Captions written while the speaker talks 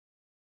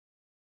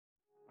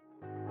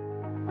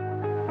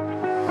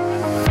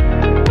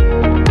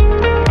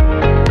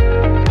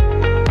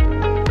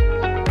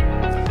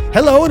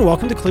Hello and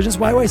welcome to Collisions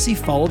YYC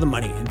Follow the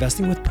Money,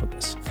 Investing with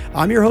Purpose.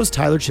 I'm your host,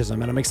 Tyler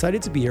Chisholm, and I'm excited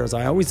to be here as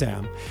I always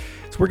am.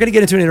 So we're going to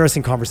get into an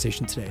interesting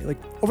conversation today.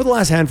 Over the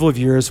last handful of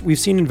years, we've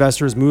seen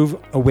investors move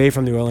away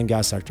from the oil and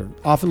gas sector,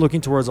 often looking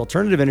towards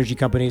alternative energy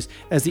companies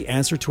as the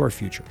answer to our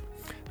future.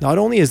 Not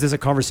only is this a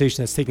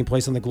conversation that's taking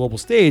place on the global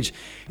stage,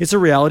 it's a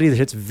reality that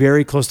hits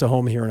very close to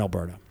home here in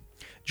Alberta.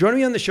 Joining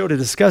me on the show to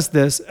discuss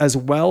this, as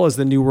well as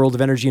the new world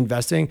of energy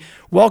investing,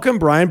 welcome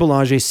Brian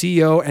Belanger,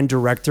 CEO and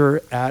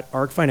Director at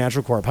ARC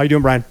Financial Corp. How you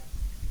doing, Brian?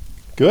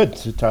 Good,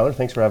 Tyler.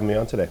 Thanks for having me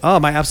on today. Oh,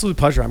 my absolute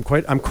pleasure. I'm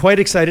quite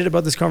excited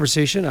about this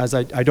conversation, as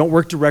I don't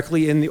work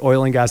directly in the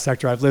oil and gas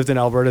sector. I've lived in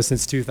Alberta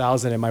since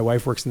 2000, and my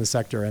wife works in the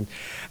sector, and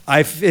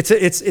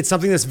it's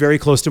something that's very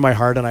close to my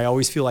heart, and I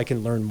always feel I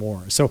can learn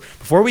more. So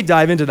before we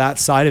dive into that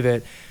side of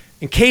it,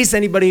 in case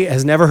anybody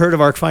has never heard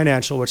of ARC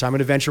Financial, which I'm going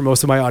to venture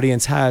most of my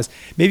audience has,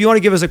 maybe you want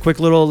to give us a quick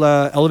little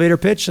elevator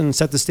pitch and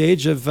set the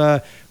stage of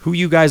who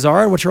you guys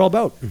are and what you're all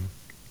about.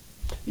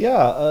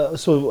 Yeah,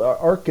 so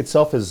ARC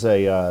itself is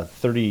a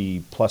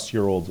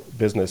 30-plus-year-old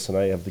business, and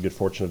I have the good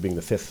fortune of being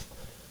the fifth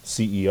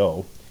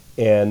CEO.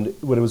 And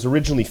when it was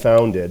originally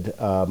founded,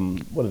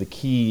 one of the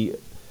key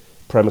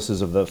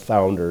premises of the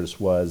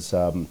founders was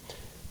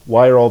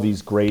why are all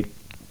these great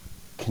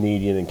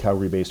Canadian and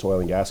Calgary-based oil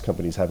and gas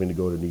companies having to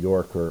go to New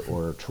York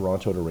or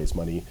Toronto to raise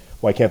money?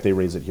 Why can't they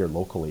raise it here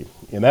locally?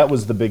 And that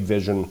was the big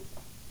vision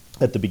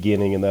at the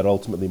beginning, and that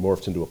ultimately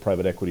morphed into a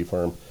private equity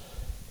firm.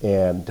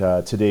 And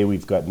today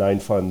we've got 9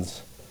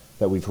 funds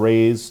that we've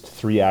raised,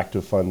 3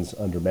 active funds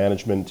under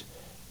management,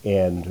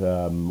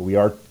 and we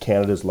are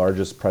Canada's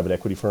largest private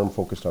equity firm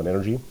focused on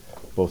energy,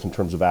 both in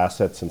terms of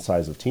assets and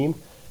size of team.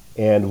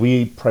 And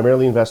we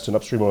primarily invest in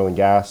upstream oil and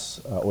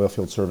gas, oil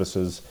field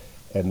services,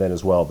 and then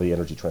as well the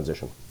energy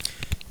transition.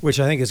 Which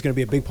I think is going to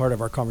be a big part of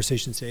our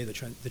conversation today,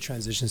 the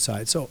transition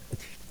side. So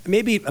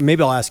maybe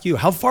I'll ask you,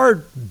 how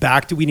far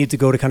back do we need to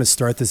go to kind of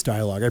start this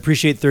dialogue? I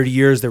appreciate 30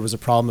 years there was a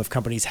problem of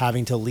companies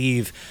having to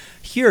leave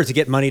here to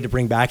get money to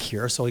bring back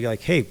here. So you're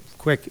like, hey,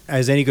 quick,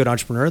 as any good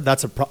entrepreneur,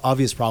 that's an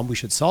obvious problem. We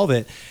should solve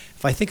it.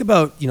 If I think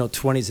about,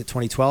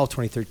 2012,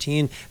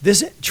 2013,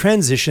 this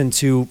transition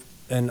to,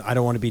 and I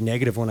don't want to be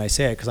negative when I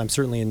say it because I'm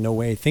certainly in no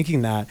way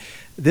thinking that,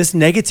 this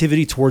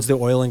negativity towards the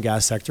oil and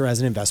gas sector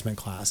as an investment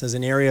class, as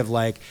an area of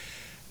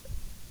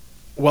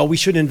we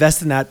should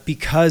invest in that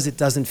because it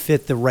doesn't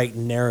fit the right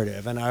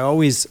narrative. And I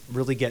always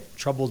really get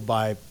troubled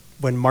by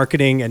when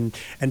marketing and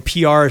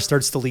PR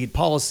starts to lead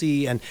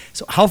policy. And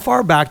so how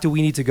far back do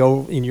we need to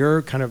go in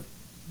your kind of,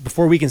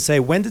 before we can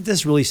say, when did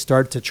this really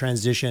start to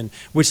transition,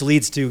 which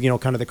leads to,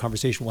 kind of the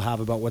conversation we'll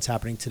have about what's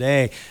happening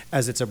today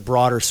as it's a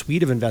broader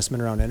suite of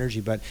investment around energy.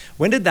 But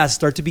when did that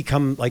start to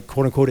become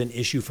quote unquote an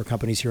issue for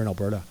companies here in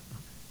Alberta?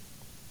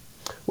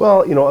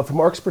 Well, from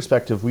ARC's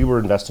perspective, we were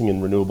investing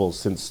in renewables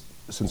since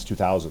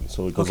 2000.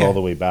 So it goes all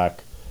the way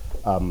back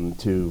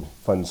to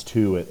funds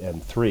 2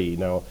 and 3.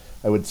 Now,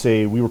 I would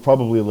say we were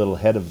probably a little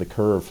ahead of the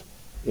curve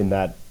in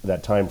that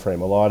time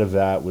frame. A lot of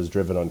that was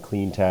driven on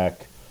clean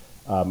tech.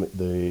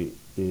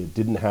 It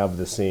didn't have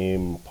the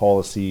same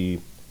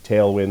policy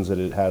tailwinds that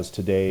it has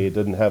today. It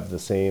didn't have the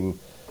same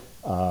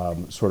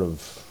sort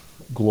of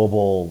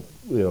global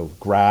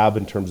grab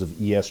in terms of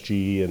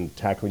ESG and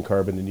tackling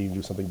carbon and needing to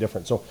do something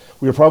different. So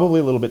we were probably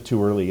a little bit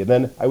too early. And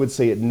then I would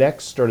say it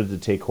next started to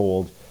take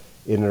hold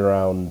in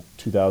around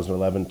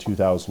 2011,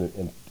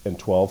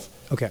 2012.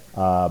 Okay.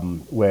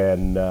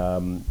 When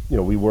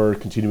we were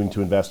continuing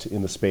to invest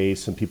in the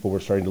space and people were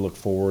starting to look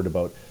forward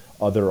about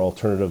other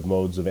alternative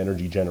modes of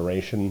energy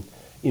generation,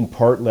 in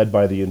part led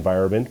by the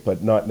environment,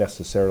 but not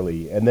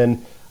necessarily. And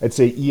then I'd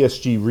say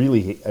ESG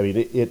really,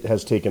 it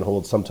has taken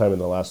hold sometime in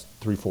the last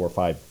 3, 4,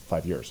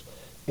 5 years,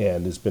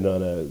 and has been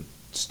on a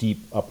steep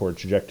upward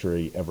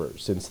trajectory ever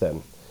since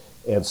then.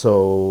 And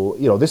so,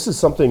 this is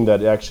something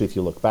that actually, if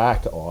you look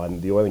back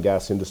on, the oil and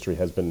gas industry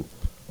has been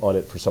on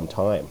it for some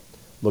time,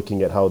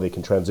 looking at how they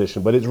can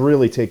transition. But it's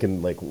really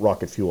taken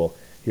rocket fuel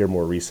here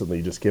more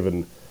recently, just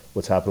given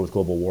what's happened with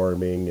global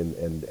warming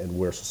and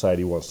where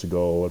society wants to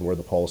go and where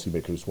the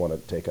policymakers want to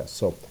take us.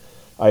 So,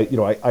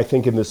 I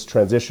think in this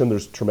transition,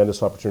 there's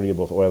tremendous opportunity in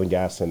both oil and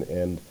gas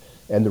and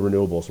the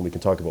renewables, and we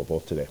can talk about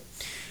both today.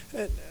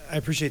 I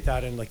appreciate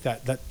that, and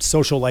that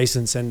social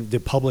license and the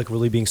public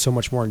really being so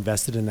much more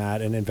invested in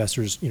that, and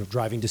investors,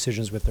 driving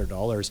decisions with their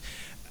dollars.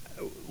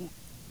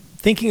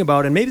 Thinking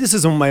about, and maybe this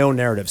is my own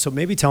narrative, so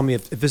maybe tell me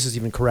if this is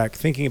even correct,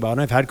 thinking about,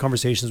 and I've had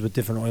conversations with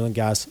different oil and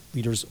gas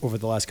leaders over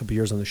the last couple of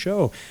years on the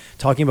show,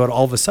 talking about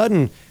all of a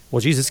sudden,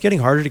 well, geez, it's getting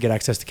harder to get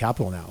access to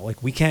capital now.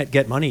 We can't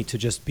get money to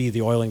just be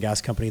the oil and gas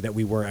company that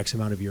we were X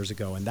amount of years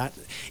ago. And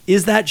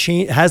has that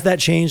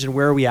changed, and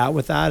where are we at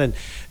with that? And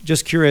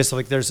just curious,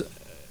 there's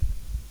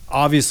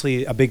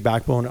obviously a big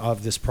backbone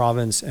of this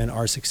province and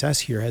our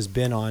success here has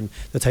been on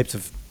the types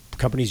of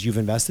companies you've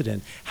invested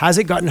in. Has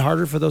it gotten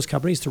harder for those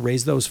companies to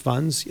raise those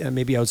funds,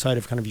 maybe outside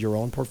of kind of your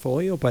own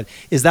portfolio? But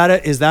is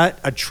that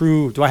a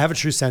true, do I have a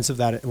true sense of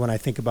that when I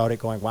think about it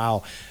going,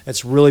 wow,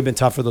 it's really been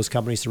tough for those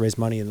companies to raise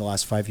money in the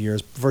last 5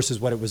 years versus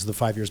what it was the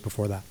 5 years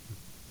before that?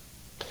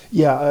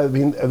 Yeah, I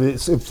mean,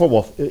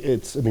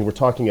 we're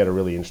talking at a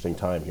really interesting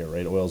time here,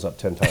 right? Oil's up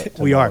 10 times.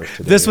 We are. If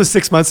this was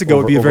 6 months ago, it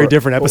would be a very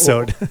different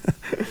episode.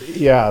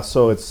 Yeah,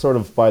 so it's sort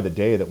of by the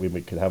day that we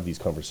could have these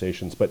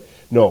conversations. But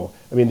no,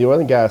 I mean, the oil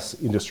and gas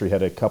industry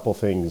had a couple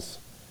things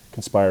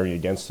conspiring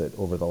against it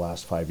over the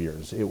last 5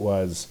 years. It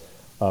was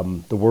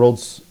the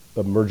world's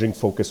emerging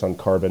focus on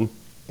carbon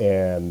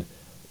and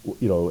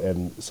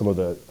and some of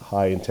the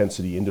high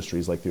intensity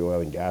industries like the oil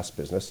and gas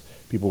business.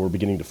 People were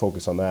beginning to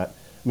focus on that.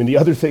 I mean, the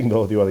other thing,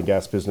 though, the oil and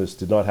gas business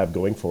did not have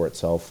going for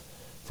itself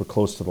for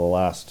close to the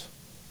last,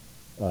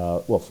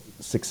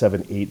 6,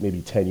 7, 8,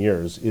 maybe 10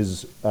 years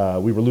is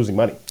we were losing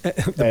money.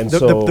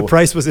 The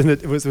price was in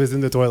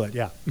the toilet,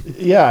 yeah.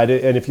 Yeah,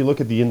 and if you look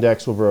at the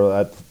index over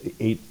that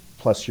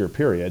 8+ year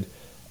period,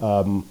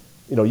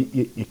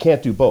 you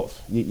can't do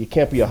both. You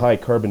can't be a high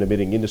carbon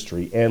emitting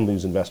industry and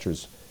lose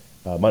investors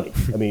money.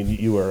 I mean,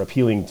 you are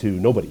appealing to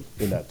nobody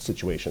in that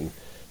situation.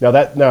 Now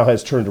that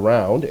has turned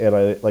around, and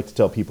I like to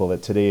tell people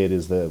that today it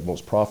is the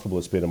most profitable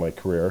it's been in my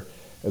career,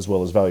 as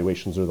well as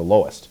valuations are the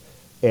lowest.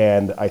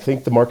 And I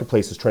think the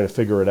marketplace is trying to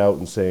figure it out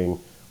and saying,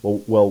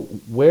 well,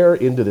 where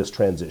into this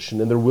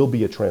transition, and there will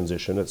be a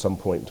transition at some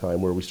point in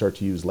time where we start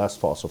to use less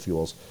fossil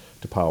fuels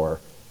to power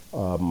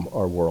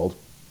our world.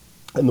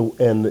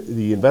 And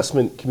the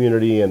investment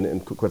community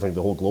and quite frankly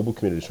the whole global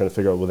community is trying to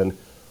figure out, well then,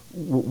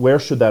 where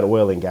should that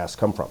oil and gas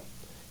come from?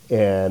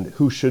 And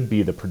who should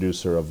be the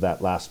producer of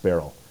that last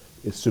barrel,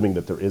 assuming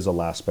that there is a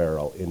last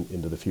barrel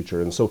into the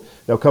future. And so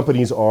now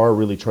companies are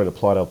really trying to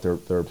plot out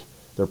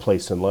their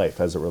place in life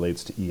as it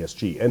relates to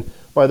ESG. And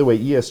by the way,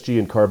 ESG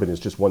and carbon is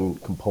just one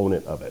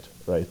component of it,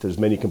 right? There's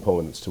many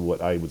components to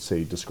what I would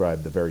say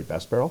describe the very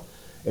best barrel.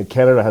 And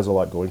Canada has a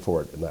lot going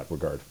for it in that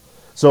regard.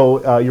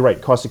 So you're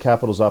right, cost of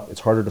capital is up.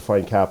 It's harder to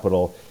find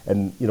capital.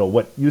 And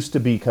what used to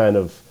be kind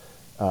of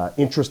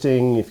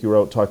interesting if you were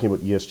out talking about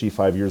ESG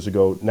 5 years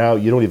ago, now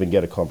you don't even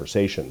get a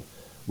conversation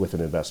with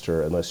an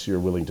investor unless you're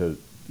willing to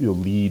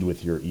lead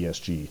with your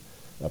ESG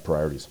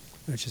priorities.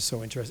 Which is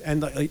so interesting.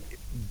 And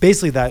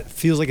basically that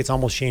feels like it's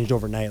almost changed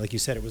overnight. Like you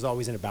said, it was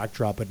always in a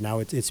backdrop, but now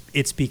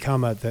it's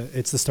become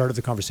it's the start of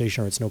the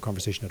conversation, or it's no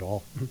conversation at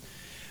all.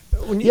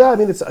 Yeah, I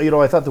mean, it's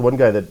I thought the one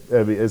guy that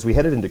as we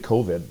headed into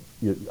COVID,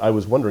 I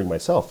was wondering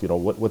myself,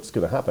 what's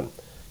going to happen?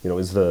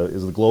 Is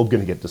the globe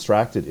going to get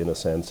distracted in a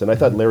sense? And I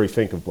thought Larry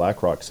Fink of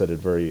BlackRock said it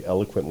very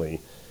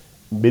eloquently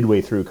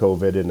midway through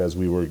COVID, and as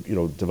we were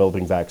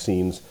developing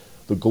vaccines,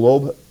 the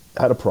globe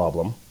had a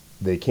problem.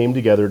 They came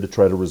together to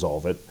try to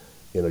resolve it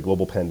in a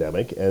global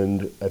pandemic,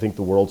 and I think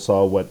the world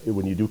saw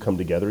when you do come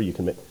together, you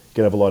can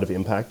have a lot of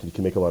impact, and you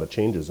can make a lot of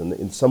changes. And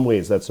in some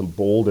ways, that's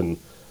emboldened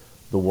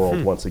the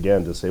world once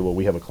again to say, well,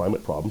 we have a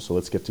climate problem, so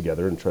let's get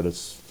together and try to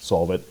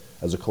solve it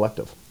as a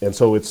collective. And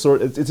so it's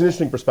an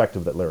interesting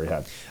perspective that Larry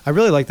had. I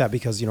really like that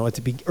because at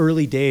the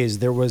early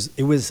days it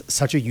was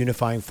such a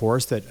unifying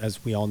force that,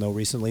 as we all know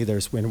recently,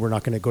 when we're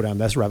not going to go down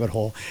this rabbit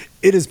hole,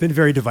 it has been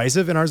very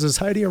divisive in our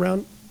society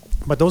around.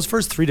 But those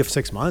first 3 to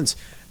 6 months,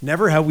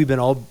 never have we been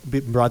all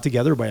brought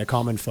together by a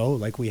common foe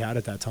like we had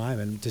at that time,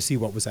 and to see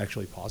what was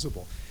actually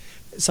possible.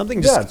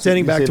 Something just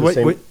standing back to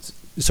what.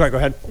 Sorry, go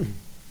ahead.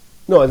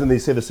 No, and then they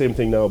say the same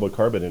thing now about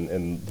carbon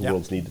and the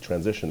world's need to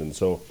transition. And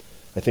so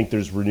I think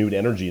there's renewed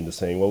energy into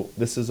saying, well,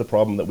 this is a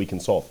problem that we can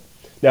solve.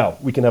 Now,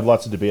 we can have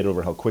lots of debate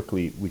over how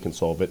quickly we can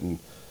solve it, and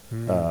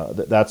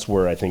that's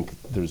where I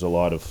think there's a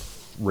lot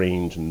of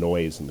range and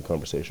noise in the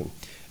conversation.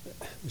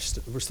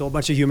 We're still a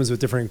bunch of humans with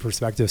differing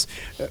perspectives.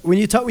 When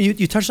you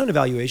touched on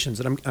evaluations,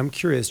 and I'm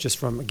curious, just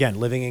from, again,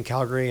 living in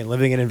Calgary and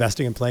living and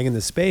investing and playing in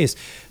this space,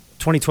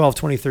 2012,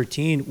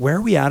 2013, where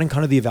are we at in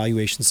kind of the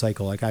evaluation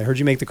cycle? Like I heard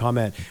you make the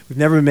comment, we've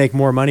never make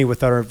more money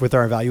with our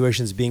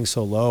evaluations being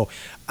so low.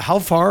 How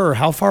far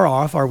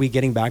off are we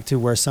getting back to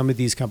where some of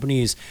these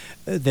companies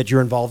that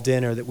you're involved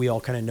in, or that we all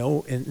kind of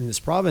know in this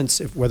province,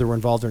 whether we're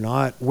involved or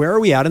not, where are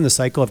we at in the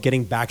cycle of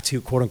getting back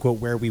to quote unquote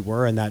where we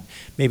were in that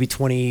maybe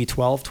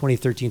 2012,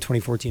 2013,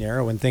 2014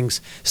 era when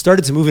things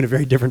started to move in a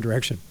very different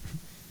direction?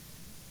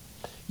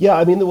 Yeah,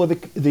 I mean,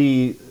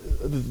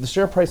 the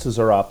share prices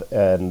are up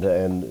and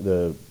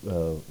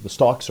the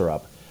stocks are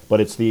up, but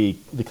it's the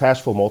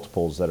cash flow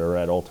multiples that are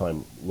at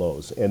all-time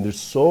lows. And there's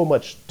so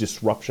much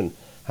disruption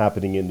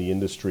happening in the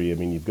industry. I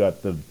mean, you've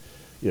got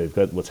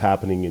what's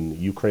happening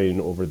in Ukraine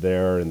over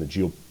there and the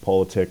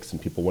geopolitics,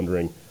 and people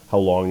wondering how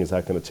long is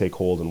that going to take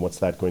hold and what's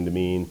that going to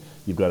mean.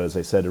 You've got, as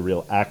I said, a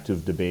real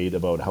active debate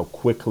about how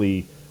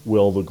quickly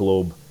will the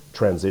globe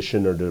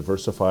transition or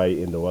diversify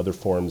into other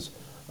forms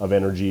of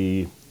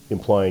energy,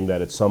 implying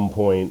that at some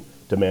point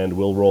demand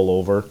will roll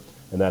over,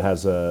 and that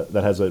has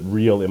a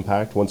real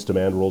impact. Once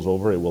demand rolls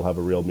over, it will have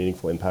a real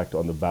meaningful impact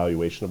on the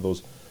valuation of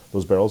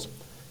those barrels.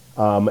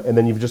 And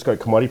then you've just got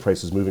commodity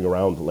prices moving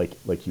around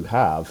like you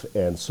have,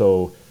 and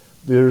so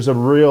there's a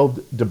real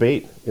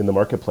debate in the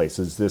marketplace.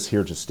 Is this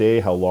here to stay?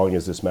 How long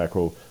is this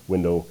macro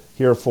window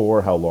here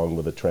for? How long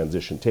will the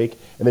transition take?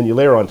 And then you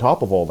layer on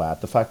top of all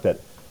that the fact that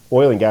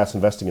oil and gas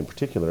investing in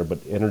particular, but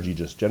energy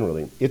just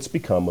generally, it's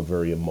become a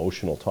very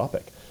emotional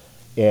topic.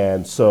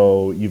 And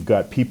so you've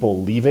got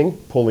people leaving,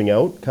 pulling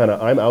out, kind of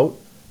I'm out,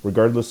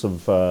 regardless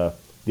of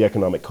the the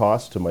economic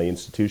cost to my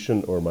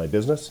institution or my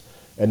business.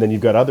 And then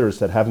you've got others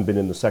that haven't been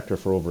in the sector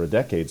for over a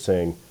decade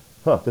saying,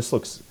 this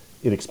looks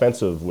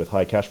inexpensive with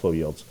high cash flow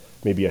yields.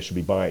 Maybe I should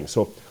be buying.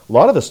 So a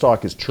lot of the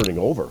stock is churning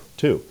over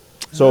too.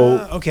 So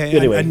okay,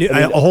 anyway,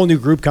 a whole new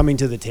group coming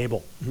to the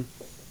table.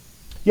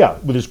 Yeah,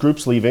 well, there's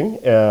groups leaving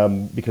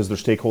because their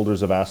stakeholders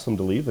have asked them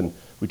to leave, and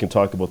we can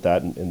talk about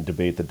that and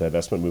debate the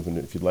divestment movement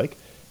if you'd like.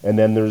 And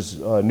then there's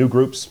new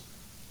groups.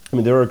 I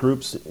mean, there are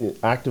groups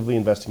actively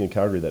investing in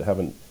Calgary that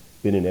haven't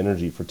been in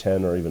energy for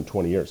 10 or even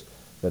 20 years,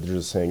 that they're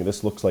just saying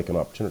this looks like an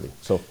opportunity.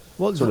 So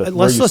well, sort of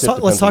let's talk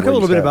a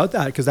little bit stand. about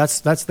that, because that's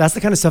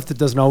the kind of stuff that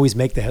doesn't always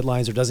make the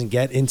headlines or doesn't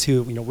get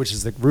into, which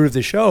is the root of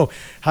the show.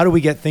 How do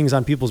we get things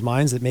on people's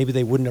minds that maybe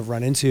they wouldn't have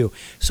run into?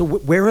 So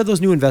where are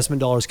those new investment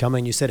dollars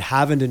coming? You said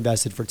haven't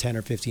invested for 10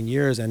 or 15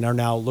 years and are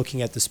now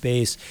looking at the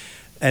space.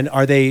 And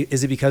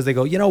is it because they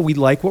go, we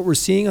like what we're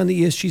seeing on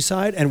the ESG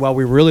side, and while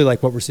we really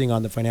like what we're seeing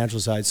on the financial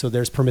side, so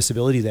there's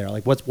permissibility there.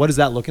 Like what is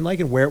that looking like,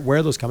 and where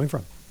are those coming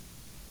from?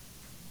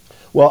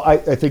 Well, I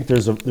think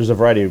there's a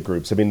variety of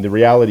groups. I mean, the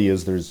reality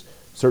is there's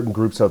certain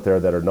groups out there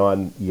that are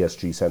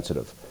non-ESG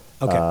sensitive.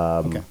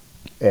 Okay.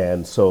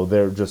 And so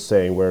they're just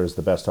saying, where is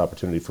the best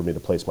opportunity for me to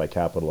place my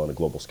capital on a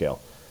global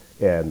scale?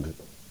 And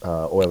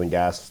oil and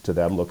gas to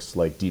them looks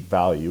like deep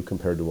value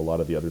compared to a lot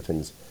of the other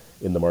things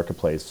in the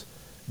marketplace.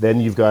 Then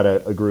you've got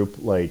a group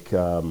like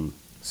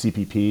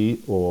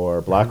CPP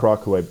or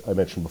BlackRock, who I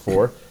mentioned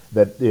before,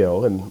 that,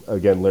 and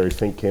again, Larry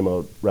Fink came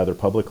out rather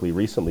publicly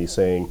recently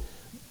saying,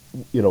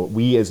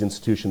 we as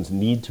institutions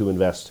need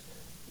to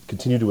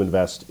continue to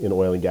invest in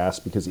oil and gas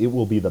because it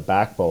will be the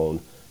backbone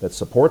that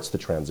supports the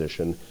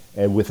transition.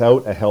 And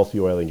without a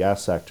healthy oil and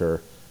gas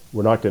sector,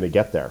 we're not going to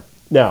get there.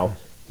 Now,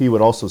 he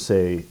would also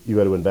say you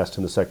got to invest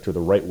in the sector the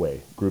right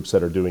way, groups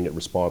that are doing it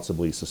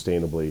responsibly,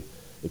 sustainably,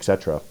 et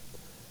cetera.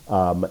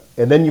 And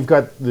then you've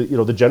got the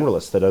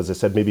generalists that, as I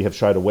said, maybe have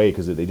shied away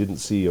because they didn't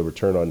see a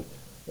return on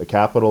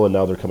capital, and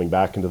now they're coming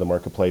back into the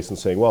marketplace and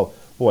saying, well,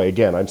 boy,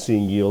 again, I'm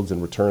seeing yields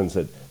and returns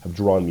that have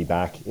drawn me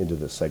back into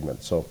this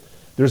segment. So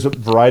there's a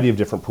variety of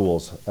different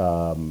pools,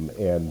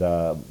 and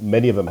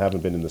many of them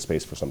haven't been in the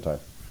space for some time.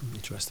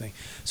 Interesting.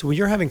 So when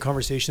you're having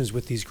conversations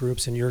with these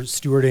groups and you're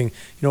stewarding,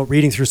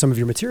 reading through some of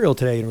your material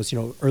today, it was,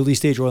 early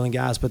stage oil and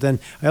gas, but then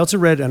I also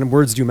read, and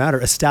words do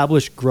matter,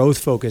 established growth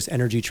focused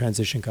energy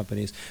transition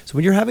companies. So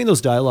when you're having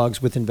those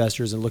dialogues with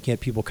investors and looking at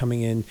people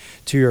coming in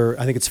to your,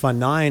 I think it's Fund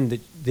 9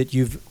 that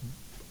you've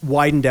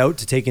widened out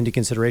to take into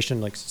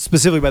consideration, like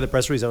specifically by the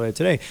press release I read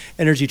today,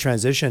 energy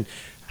transition.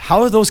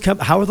 How are those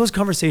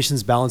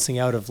conversations balancing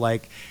out of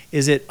like,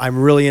 is it, I'm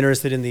really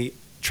interested in the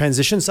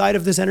transition side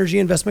of this energy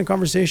investment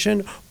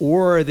conversation,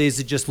 or are they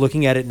just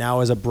looking at it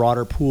now as a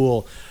broader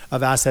pool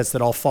of assets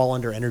that all fall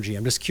under energy?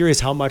 I'm just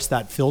curious how much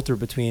that filter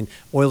between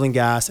oil and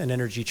gas and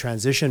energy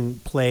transition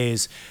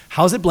plays.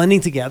 How's it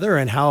blending together,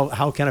 and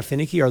how kind of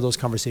finicky are those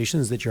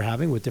conversations that you're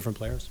having with different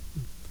players?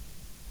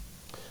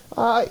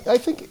 I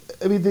think,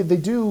 they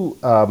do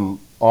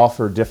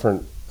offer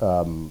different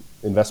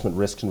investment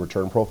risk and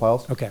return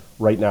profiles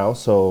right now.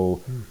 So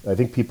I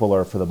think people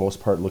are, for the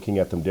most part, looking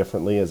at them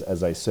differently.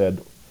 As I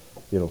said,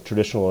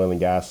 traditional oil and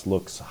gas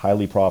looks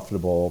highly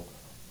profitable,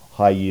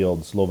 high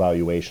yields, low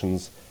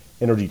valuations.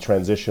 Energy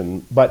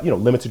transition, but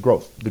limited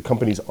growth. The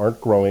companies aren't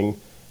growing.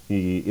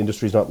 The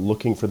industry's not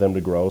looking for them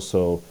to grow.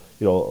 So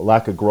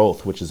lack of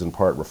growth, which is in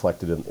part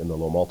reflected in the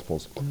low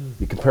multiples.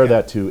 You compare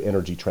that to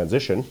energy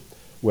transition,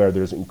 where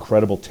there's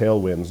incredible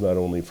tailwinds, not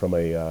only from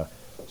a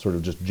sort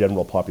of just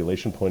general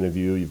population point of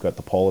view. You've got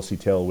the policy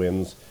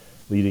tailwinds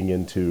leading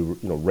into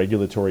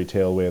regulatory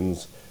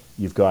tailwinds.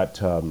 You've got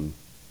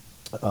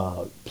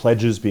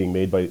pledges being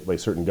made by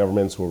certain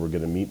governments where we're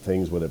going to meet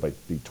things, whether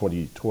it be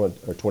 2020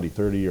 or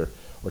 2030 or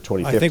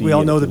 2050. I think we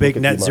all know the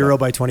big net zero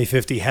by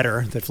 2050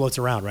 header that floats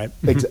around, right?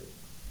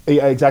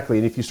 Exactly.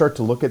 And if you start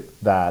to look at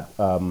that,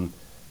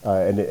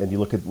 and you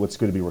look at what's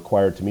going to be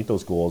required to meet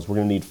those goals, we're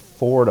going to need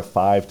 4 to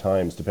 5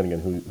 times, depending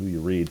on who you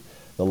read,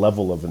 the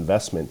level of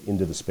investment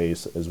into the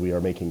space as we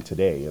are making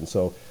today. And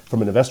so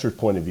from an investor's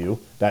point of view,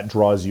 that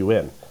draws you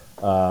in.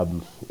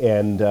 And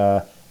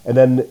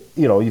then,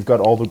 you've got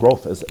all the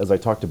growth, as I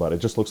talked about. It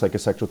just looks like a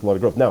sector with a lot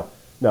of growth. Now,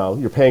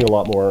 you're paying a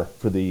lot more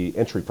for the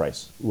entry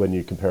price when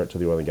you compare it to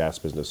the oil and gas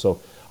business.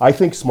 So I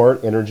think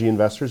smart energy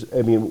investors,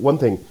 one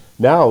thing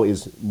now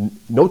is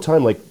no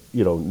time like,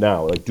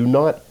 now. Like, do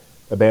not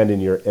abandon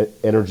your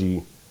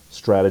energy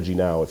strategy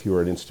now if you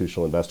are an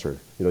institutional investor.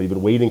 You've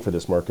been waiting for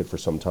this market for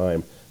some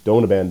time.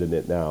 Don't abandon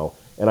it now.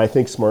 And I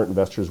think smart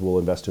investors will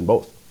invest in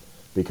both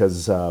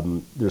because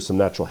there's some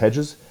natural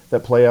hedges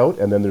that play out,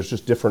 and then there's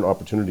just different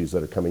opportunities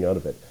that are coming out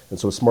of it. And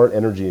so smart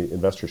energy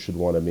investors should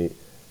want to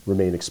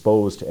remain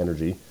exposed to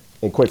energy.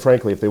 And quite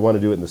frankly, if they want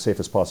to do it in the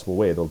safest possible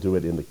way, they'll do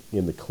it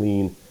in the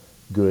clean,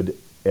 good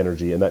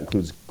energy, and that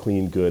includes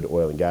clean, good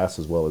oil and gas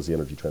as well as the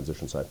energy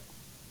transition side.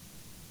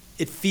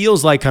 It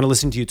feels like, kind of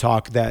listening to you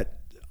talk, that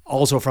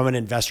also from an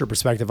investor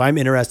perspective, I'm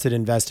interested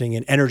in investing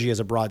in energy as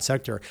a broad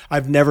sector.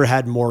 I've never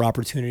had more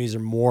opportunities or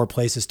more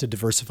places to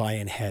diversify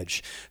and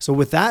hedge. So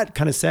with that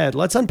kind of said,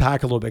 let's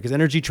unpack a little bit, because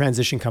energy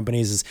transition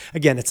companies is,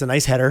 again, it's a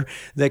nice header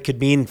that could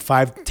mean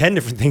 5, 10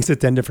 different things to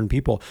 10 different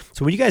people.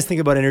 So when you guys think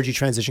about energy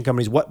transition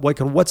companies,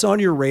 what's on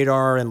your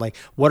radar, and like,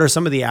 what are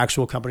some of the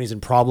actual companies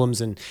and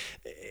problems and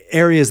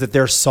areas that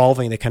they're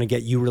solving that kind of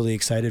get you really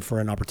excited for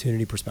an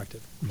opportunity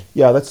perspective?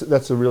 Yeah,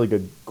 that's a really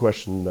good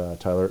question,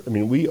 Tyler. I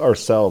mean, we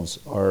ourselves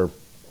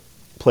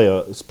play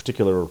a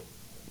particular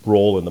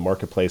role in the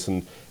marketplace,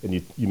 and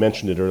you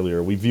mentioned it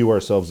earlier. We view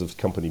ourselves as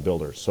company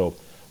builders. So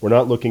we're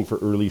not looking for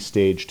early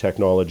stage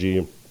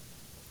technology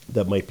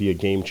that might be a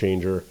game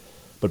changer,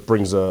 but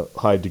brings a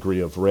high degree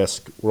of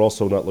risk. We're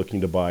also not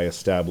looking to buy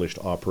established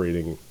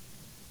operating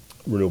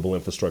renewable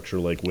infrastructure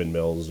like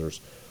windmills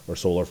or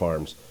solar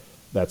farms.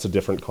 That's a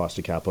different cost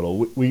of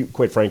capital. We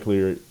quite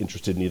frankly are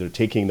interested in either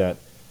taking that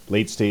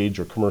late stage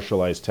or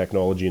commercialized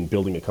technology and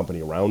building a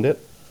company around it,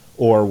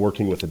 or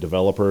working with a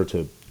developer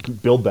to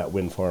build that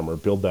wind farm or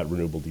build that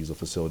renewable diesel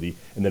facility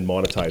and then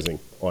monetizing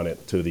on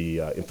it to the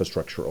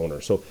infrastructure owner.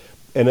 So,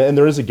 and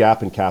there is a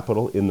gap in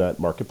capital in that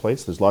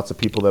marketplace. There's lots of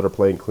people that are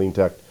playing clean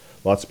tech,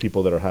 lots of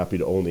people that are happy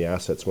to own the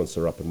assets once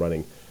they're up and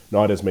running.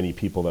 Not as many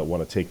people that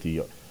want to take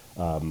the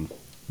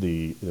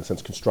in a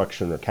sense,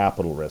 construction or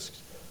capital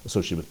risks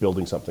associated with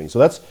building something. So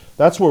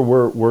that's where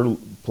we're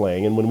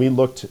playing. And when we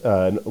looked,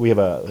 I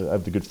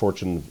have the good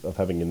fortune of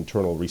having an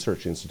internal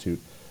research institute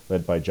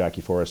led by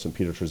Jackie Forrest and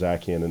Peter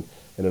Terzakian, and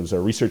it was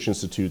our research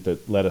institute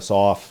that led us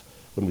off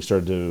when we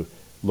started to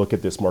look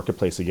at this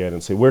marketplace again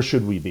and say, where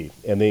should we be?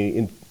 And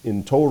they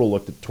in total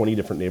looked at 20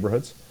 different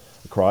neighborhoods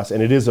across,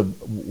 and it is a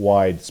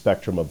wide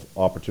spectrum of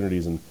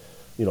opportunities and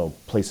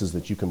places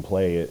that you can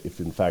play if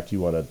in fact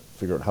you want to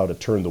figure out how to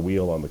turn the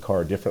wheel on the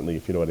car differently,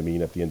 if you know what I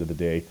mean, at the end of the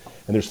day.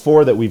 And there's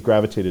 4 that we've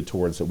gravitated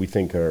towards that we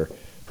think are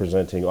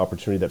presenting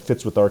opportunity that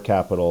fits with our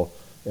capital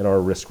and our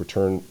risk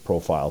return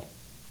profile.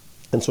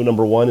 And so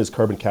number 1 is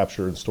carbon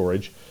capture and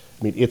storage.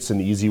 I mean, it's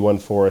an easy one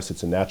for us.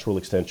 It's a natural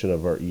extension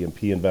of our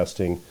E&P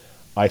investing.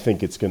 I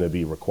think it's going to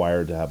be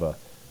required to have a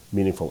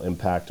meaningful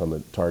impact on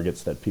the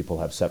targets that people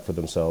have set for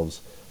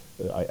themselves,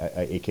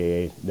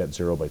 aka net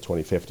zero by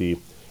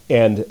 2050.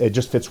 And it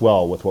just fits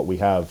well with what we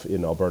have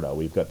in Alberta.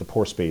 We've got the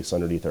pore space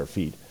underneath our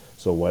feet,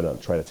 so why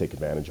not try to take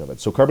advantage of it?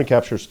 So carbon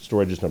capture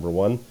storage is number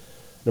 1.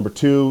 Number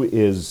 2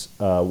 is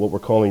what we're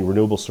calling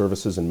renewable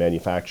services and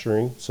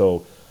manufacturing.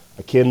 So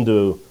akin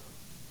to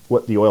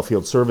what the oil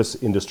field service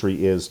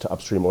industry is to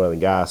upstream oil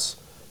and gas,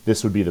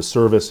 this would be the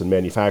service and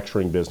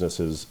manufacturing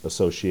businesses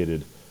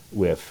associated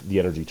with the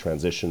energy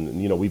transition.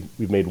 And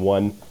we've made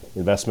one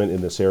investment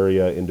in this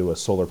area into a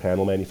solar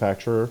panel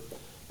manufacturer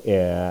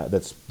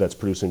that's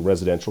producing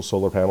residential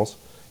solar panels.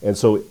 And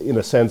so in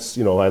a sense,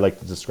 I like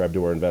to describe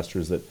to our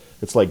investors that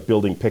it's like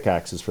building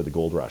pickaxes for the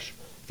gold rush.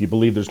 If you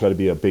believe there's going to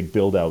be a big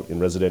build out in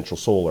residential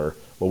solar,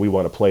 well, we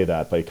want to play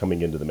that by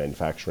coming into the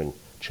manufacturing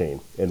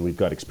chain, and we've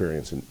got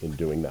experience in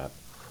doing that.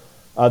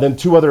 Then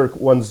 2 other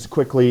ones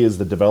quickly is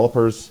the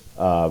developers.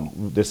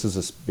 This is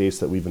a space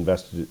that we've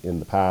invested in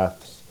the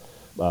past.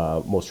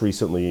 Most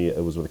recently,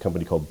 it was with a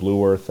company called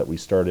Blue Earth that we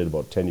started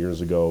about 10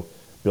 years ago,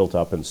 built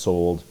up and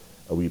sold.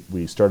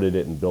 We started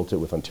it and built it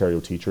with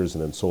Ontario Teachers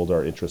and then sold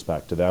our interest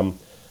back to them.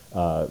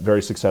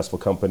 Very successful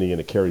company,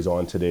 and it carries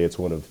on today. It's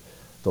one of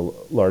the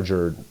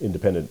larger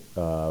independent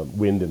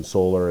wind and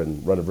solar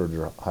and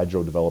run-of-river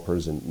hydro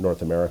developers in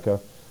North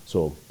America.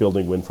 So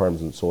building wind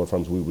farms and solar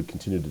farms, we would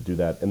continue to do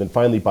that. And then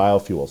finally,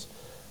 biofuels.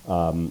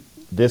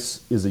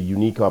 This is a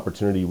unique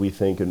opportunity, we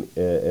think,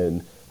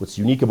 and what's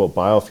unique about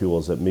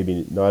biofuels that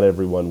maybe not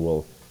everyone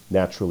will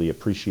naturally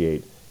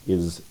appreciate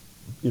is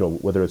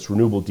whether it's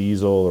renewable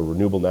diesel or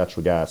renewable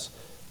natural gas,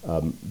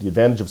 the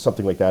advantage of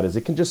something like that is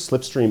it can just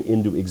slipstream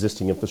into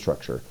existing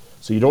infrastructure.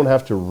 So you don't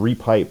have to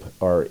repipe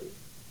our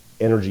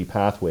energy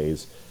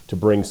pathways to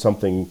bring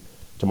something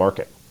to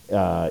market.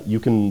 You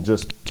can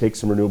just take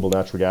some renewable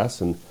natural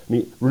gas and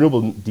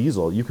renewable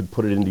diesel, you could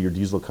put it into your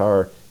diesel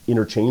car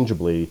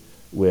interchangeably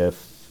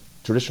with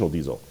traditional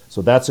diesel.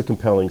 So that's a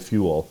compelling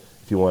fuel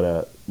if you want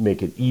to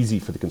make it easy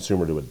for the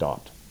consumer to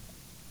adopt.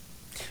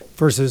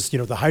 Versus,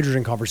 the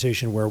hydrogen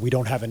conversation where we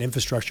don't have an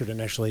infrastructure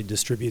to actually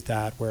distribute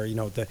that, where,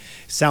 the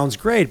sounds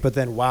great, but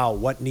then, wow,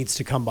 what needs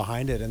to come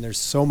behind it? And there's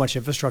so much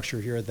infrastructure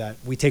here that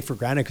we take for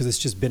granted because it's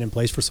just been in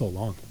place for so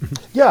long.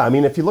 Yeah,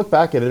 if you look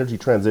back at energy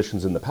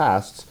transitions in the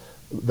past,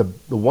 the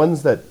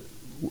ones that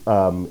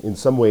in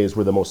some ways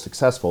were the most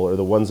successful are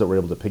the ones that were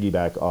able to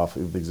piggyback off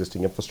of the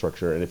existing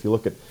infrastructure. And if you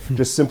look at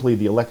just simply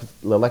the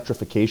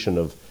electrification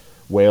of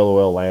whale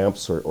oil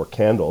lamps or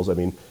candles,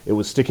 it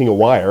was sticking a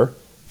wire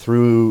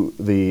through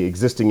the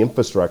existing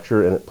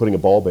infrastructure and putting a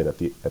bulb in at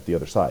the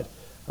other side.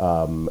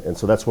 And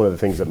so that's one of the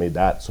things that made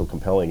that so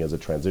compelling as a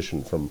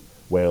transition from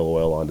whale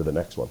oil onto the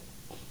next one.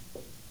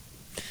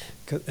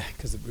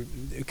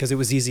 Because it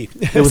was easy.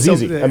 It was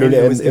easy. And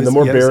the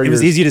more barriers... It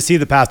was easy to see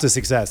the path to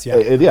success, Yeah,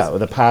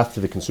 the path to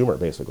the consumer,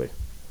 basically.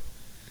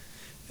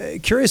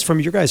 Curious from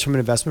you guys, from an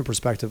investment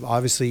perspective,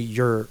 obviously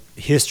your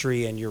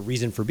history and your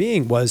reason for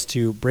being was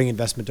to bring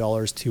investment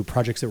dollars to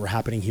projects that were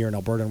happening here in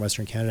Alberta and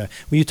Western Canada.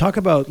 When you talk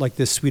about like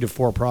this suite of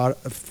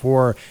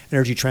four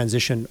energy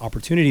transition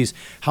opportunities,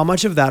 how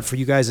much of that for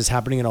you guys is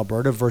happening in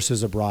Alberta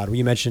versus abroad? Well,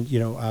 you mentioned,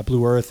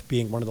 Blue Earth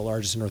being one of the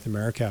largest in North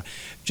America.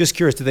 Just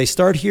curious, do they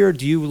start here?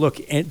 Do you look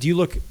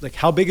like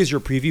how big is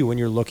your preview when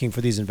you're looking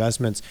for these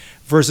investments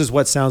versus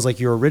what sounds like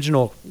your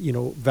original,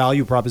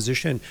 value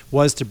proposition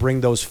was to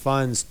bring those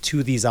funds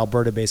to these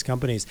Alberta-based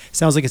companies?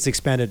 Sounds like it's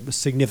expanded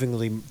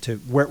significantly to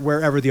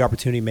wherever the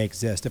opportunity may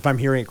exist, if I'm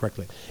hearing it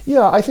correctly.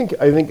 Yeah, I think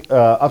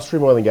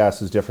upstream oil and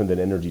gas is different than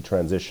energy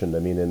transition. I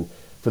mean, and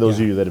for those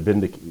of you that have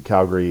been to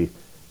Calgary,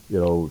 I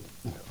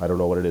don't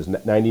know what it is.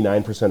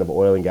 99% of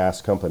oil and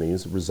gas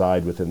companies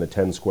reside within the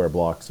 10 square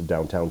blocks of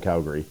downtown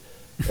Calgary.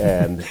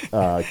 And That's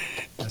why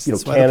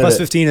Canada, the plus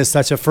 15 is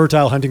such a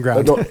fertile hunting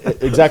ground. No,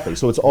 exactly.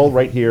 So it's all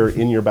right here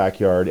in your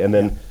backyard, and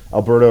then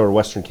Alberta or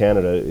Western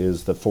Canada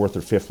is the fourth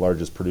or fifth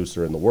largest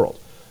producer in the world.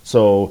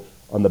 So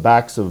on the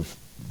backs of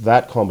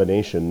that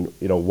combination,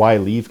 why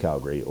leave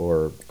Calgary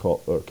or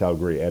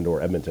Calgary and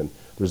or Edmonton?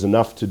 There's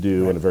enough to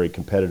do in a very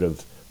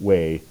competitive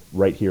way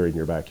right here in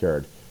your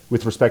backyard.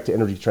 With respect to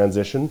energy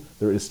transition,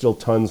 there is still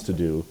tons to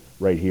do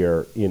right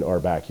here in our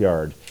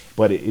backyard.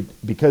 But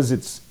because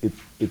it's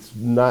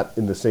not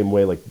in the same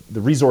way, like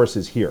the resource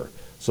is here,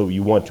 so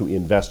you want to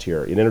invest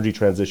here. In energy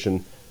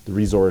transition, the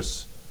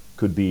resource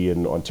could be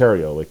in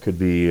Ontario, it could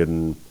be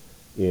in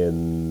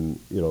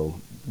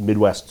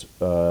Midwest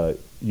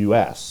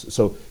U.S.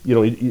 So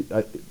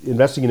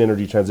investing in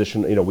energy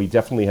transition, we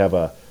definitely have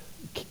a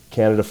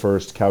Canada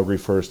first, Calgary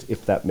first,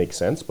 if that makes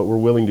sense. But we're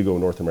willing to go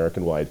North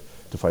American wide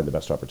to find the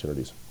best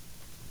opportunities.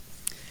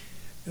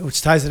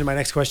 Which ties into my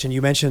next question.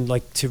 You mentioned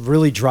like to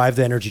really drive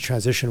the energy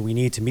transition, we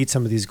need to meet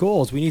some of these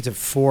goals. We need to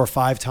 4 or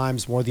 5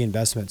 times more the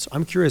investments.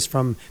 I'm curious,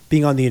 from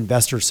being on the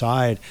investor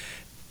side,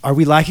 are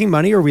we lacking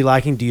money or are we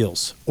lacking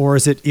deals? Or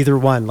is it either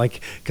one?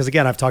 Because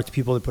again, I've talked to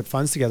people that put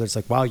funds together. It's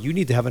like, wow, you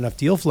need to have enough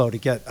deal flow to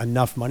get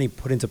enough money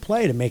put into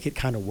play to make it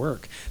kind of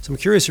work. So I'm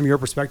curious from your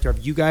perspective, are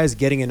you guys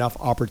getting enough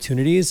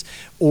opportunities,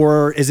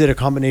 or is it a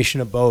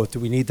combination of both? Do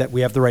we need that we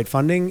have the right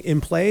funding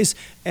in place,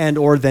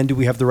 or then do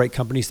we have the right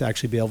companies to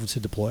actually be able to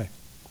deploy?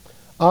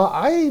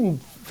 I'm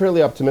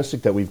fairly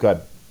optimistic that we've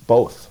got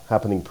both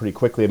happening pretty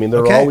quickly. I mean,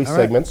 there are always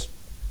segments,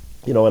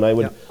 and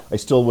I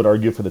still would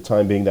argue for the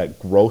time being that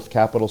growth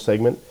capital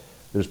segment,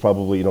 there's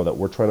probably, that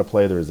we're trying to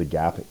play, there is a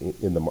gap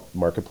in the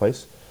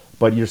marketplace.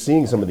 But you're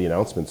seeing some of the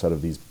announcements out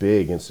of these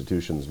big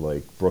institutions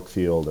like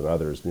Brookfield and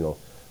others,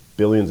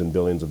 billions and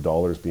billions of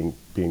dollars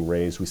being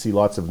raised. We see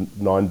lots of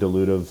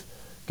non-dilutive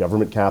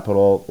government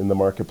capital in the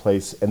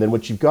marketplace. And then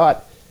what you've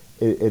got,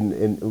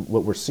 and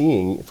what we're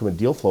seeing from a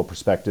deal flow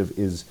perspective,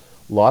 is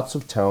lots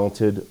of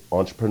talented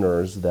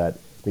entrepreneurs that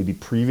maybe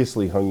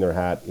previously hung their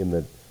hat in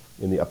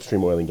the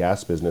upstream oil and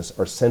gas business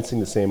are sensing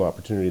the same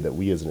opportunity that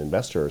we as an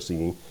investor are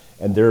seeing,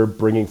 and they're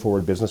bringing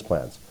forward business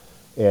plans.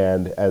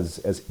 And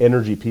as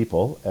energy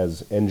people,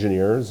 as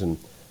engineers and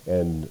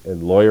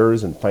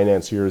lawyers and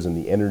financiers in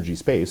the energy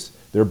space,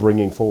 they're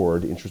bringing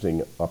forward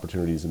interesting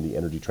opportunities in the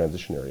energy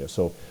transition area.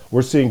 So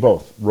we're seeing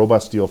both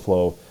robust deal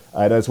flow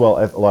and as well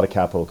as a lot of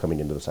capital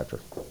coming into the sector.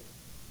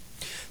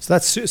 So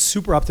that's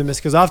super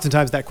optimistic, because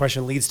oftentimes that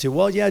question leads to,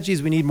 well, yeah,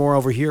 geez, we need more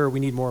over here, we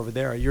need more over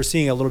there. You're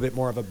seeing a little bit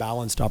more of a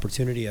balanced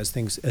opportunity as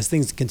things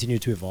continue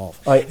to evolve.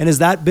 And has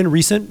that been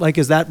recent?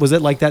 Was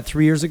it like that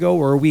 3 years ago,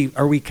 or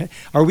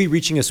are we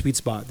reaching a sweet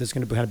spot that's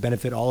going to kind of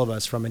benefit all of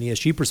us from an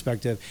ESG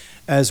perspective,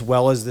 as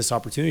well as this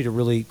opportunity to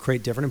really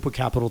create different and put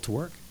capital to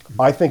work?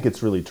 I think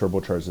it's really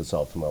turbocharged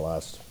itself in the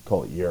last,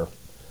 call it, year.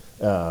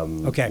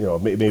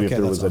 Maybe if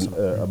there was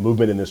a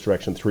movement in this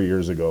direction 3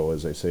 years ago,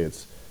 as I say,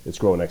 it's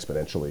growing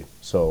exponentially.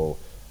 So,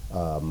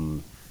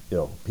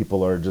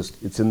 people are just,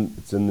 it's in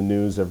the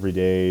news every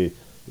day.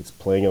 It's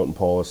playing out in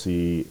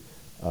policy,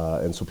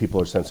 and so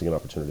people are sensing an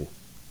opportunity.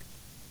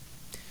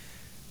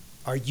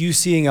 Are you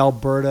seeing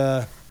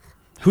Alberta?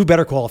 Who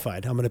better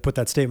qualified? I'm going to put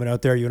that statement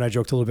out there. You and I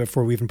joked a little bit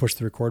before we even pushed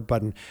the record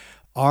button.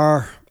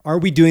 Are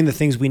we doing the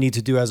things we need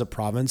to do as a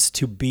province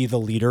to be the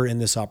leader in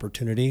this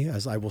opportunity?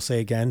 As I will say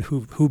again,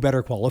 who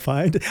better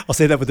qualified? I'll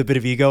say that with a bit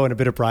of ego and a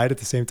bit of pride at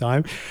the same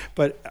time.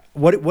 But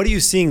what are you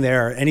seeing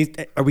there?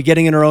 Are we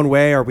getting in our own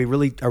way? Are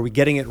we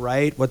getting it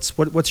right? What's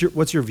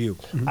your view?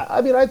 Mm-hmm.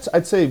 I mean,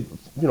 I'd say,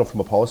 from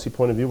a policy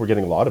point of view, we're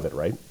getting a lot of it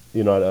right.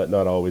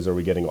 Not always are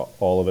we getting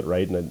all of it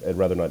right, and I'd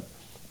rather not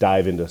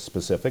dive into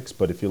specifics.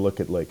 But if you look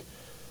at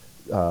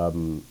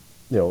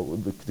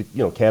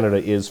Canada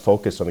is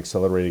focused on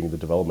accelerating the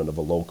development of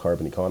a low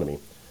carbon economy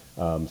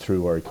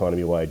through our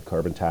economy-wide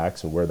carbon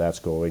tax and where that's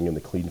going, and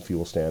the clean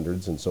fuel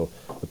standards. And so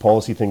the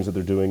policy things that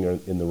they're doing are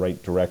in the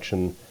right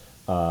direction.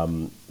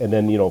 And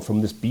then,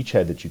 from this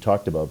beachhead that you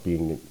talked about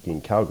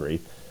being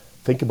Calgary,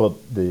 think about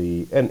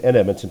and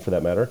Edmonton for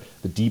that matter,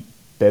 the deep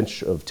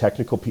bench of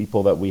technical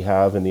people that we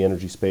have in the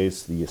energy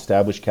space, the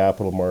established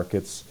capital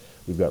markets.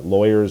 We've got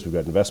lawyers, we've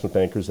got investment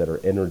bankers that are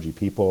energy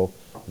people.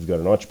 We've got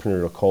an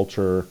entrepreneurial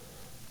culture.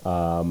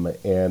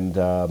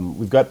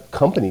 We've got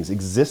companies,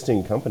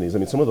 existing companies. I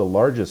mean, some of the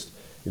largest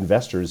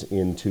investors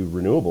into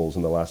renewables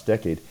in the last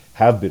decade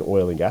have been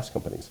oil and gas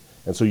companies.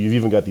 And so you've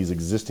even got these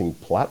existing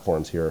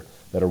platforms here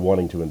that are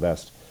wanting to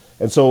invest.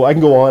 And so I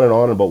can go on and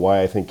on about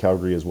why I think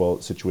Calgary is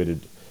well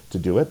situated to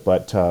do it.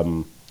 But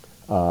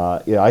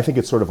yeah, I think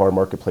it's sort of our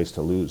marketplace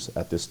to lose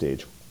at this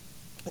stage.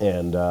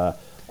 And I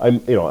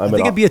think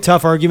it'd be a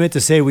tough argument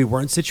to say we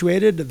weren't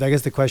situated. I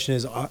guess the question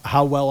is,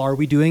 how well are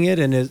we doing it?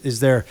 And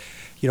is there,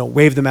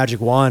 wave the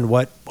magic wand,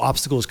 what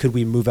obstacles could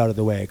we move out of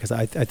the way? Because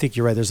I think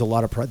you're right. There's a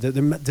lot of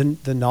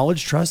the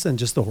knowledge, trust, and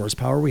just the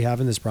horsepower we have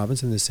in this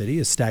province, in this city,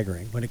 is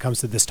staggering when it comes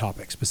to this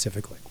topic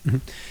specifically.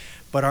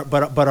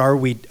 But are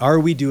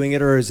we doing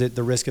it, or is it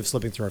the risk of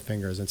slipping through our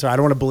fingers? And so I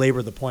don't want to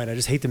belabor the point. I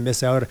just hate to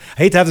miss out. I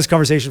hate to have this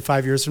conversation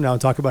 5 years from now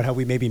and talk about how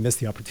we maybe missed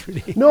the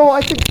opportunity. No,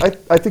 I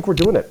think we're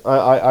doing it.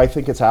 I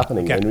think it's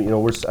happening, okay.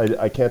 And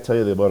I can't tell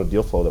you the amount of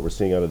deal flow that we're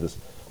seeing out of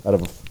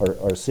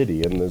our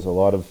city, and there's a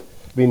lot of.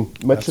 I mean,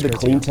 much of the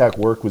clean tech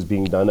work was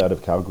being done out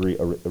of Calgary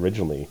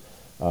originally,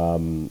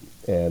 particularly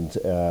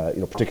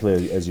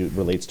as it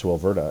relates to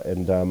Alberta.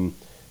 And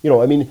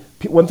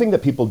one thing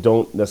that people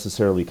don't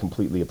necessarily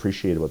completely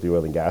appreciate about the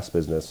oil and gas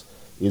business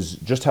is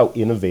just how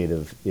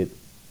innovative it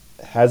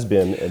has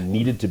been and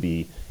needed to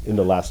be in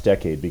the last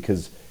decade,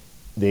 because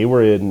they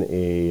were in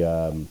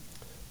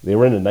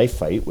a knife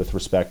fight with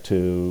respect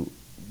to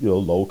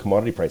low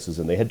commodity prices,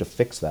 and they had to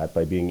fix that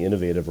by being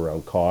innovative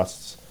around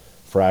costs,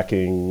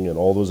 fracking, and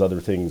all those other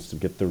things to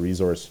get the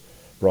resource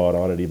brought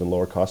on at even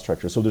lower cost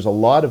structure. So there's a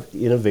lot of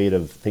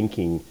innovative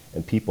thinking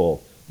and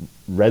people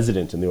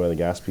resident in the oil and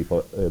gas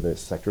people in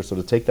this sector. So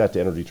to take that to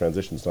energy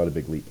transition is not a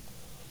big leap.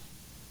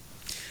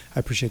 I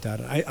appreciate that.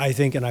 I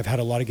think, and I've had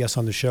a lot of guests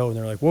on the show, and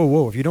they're like,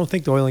 whoa, if you don't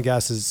think the oil and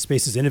gas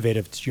space is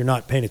innovative, you're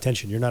not paying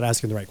attention. You're not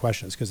asking the right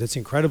questions, because it's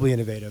incredibly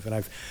innovative. And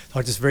I've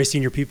talked to very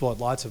senior people at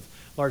lots of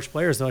large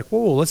players. They're like,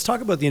 whoa, let's talk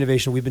about the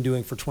innovation we've been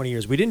doing for 20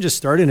 years. We didn't just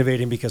start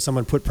innovating because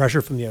someone put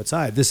pressure from the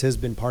outside. This has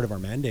been part of our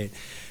mandate.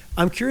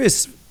 I'm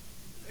curious,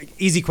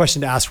 easy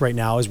question to ask right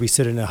now as we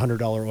sit in a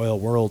 $100 oil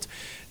world.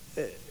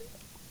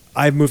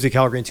 I've moved to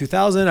Calgary in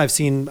 2000. I've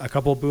seen a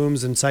couple of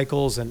booms and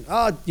cycles, and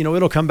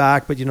it'll come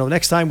back. But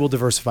next time we'll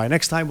diversify.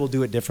 Next time we'll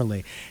do it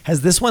differently.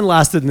 Has this one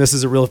lasted? And this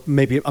is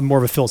maybe more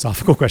of a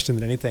philosophical question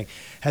than anything.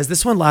 Has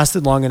this one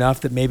lasted long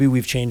enough that maybe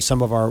we've changed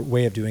some of our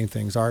way of doing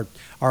things? Our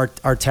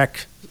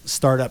tech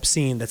startup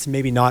scene that's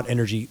maybe not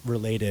energy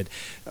related,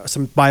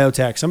 some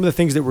biotech, some of the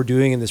things that we're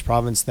doing in this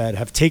province that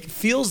have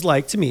feels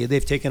like to me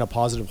they've taken a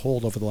positive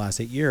hold over the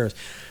last 8 years.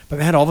 But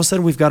man, all of a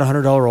sudden we've got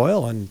 $100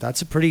 oil, and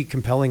that's a pretty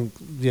compelling,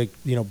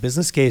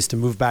 business case to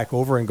move back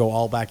over and go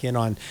all back in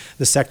on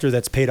the sector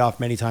that's paid off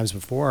many times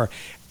before.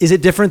 Is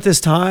it different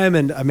this time?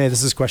 And I mean,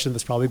 this is a question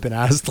that's probably been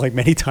asked like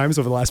many times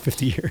over the last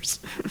 50 years.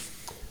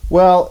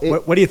 Well,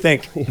 what do you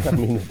think? I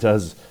mean, it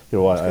does.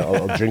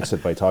 I'll jinx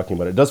it by talking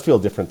about it. It does feel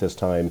different this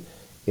time,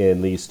 at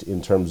least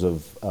in terms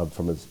of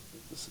from a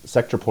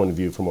sector point of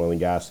view from oil and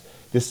gas.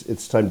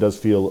 This time does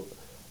feel,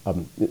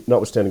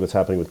 notwithstanding what's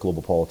happening with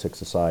global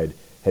politics aside,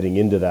 heading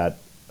into that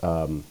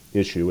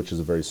issue, which is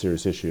a very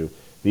serious issue,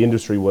 the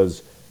industry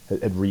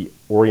had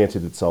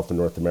reoriented itself in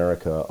North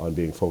America on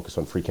being focused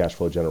on free cash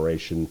flow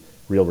generation,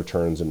 real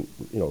returns, and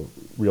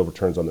real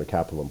returns on their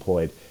capital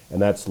employed,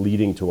 and that's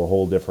leading to a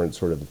whole different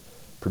sort of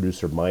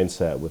producer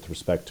mindset with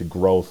respect to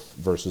growth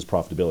versus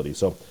profitability.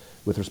 So,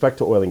 with respect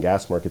to oil and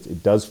gas markets,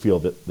 it does feel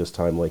that this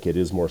time like it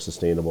is more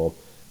sustainable,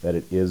 that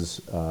it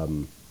is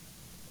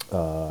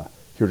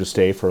here to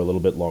stay for a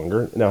little bit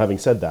longer. Now, having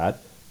said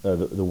that,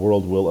 the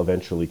world will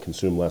eventually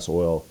consume less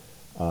oil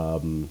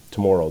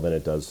tomorrow than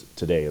it does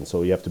today. And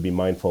so you have to be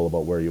mindful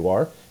about where you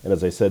are. And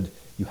as I said,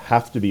 you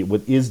have to be,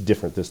 what is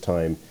different this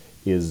time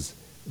is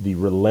the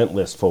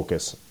relentless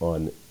focus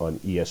on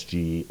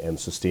ESG and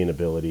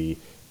sustainability.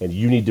 And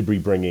you need to be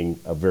bringing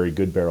a very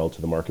good barrel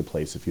to the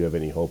marketplace if you have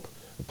any hope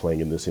of playing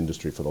in this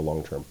industry for the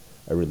long term.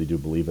 I really do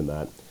believe in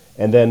that.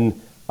 And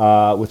then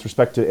with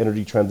respect to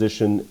energy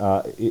transition,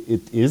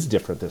 it is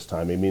different this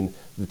time. I mean,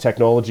 the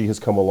technology has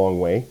come a long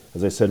way.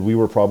 As I said, we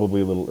were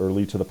probably a little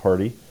early to the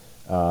party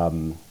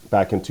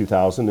back in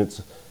 2000.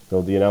 It's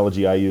the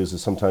analogy I use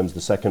is sometimes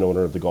the second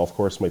owner of the golf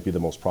course might be the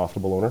most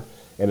profitable owner,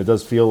 and it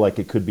does feel like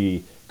it could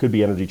be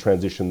energy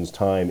transition's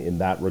time in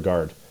that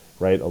regard,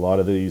 right? A lot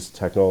of these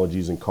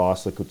technologies and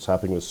costs, like what's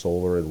happening with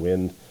solar and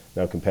wind,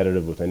 now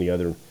competitive with many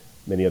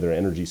other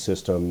energy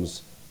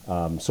systems.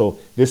 So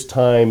this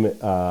time,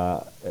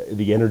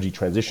 the energy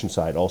transition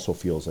side also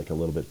feels like a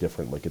little bit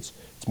different. Like it's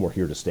more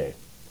here to stay.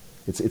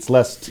 It's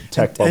less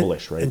tech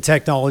bubble-ish, right? And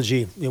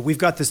technology, we've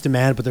got this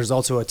demand, but there's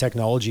also a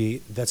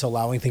technology that's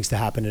allowing things to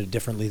happen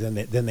differently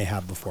than they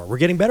have before. We're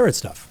getting better at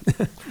stuff.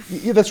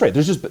 Yeah, that's right.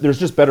 There's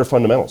just better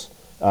fundamentals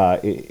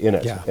in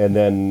it. Yeah. And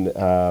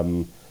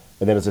then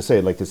as I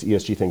say, like this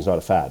ESG thing's not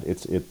a fad.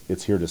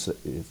 It's here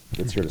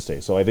to stay.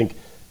 So I think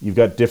you've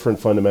got different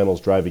fundamentals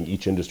driving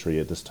each industry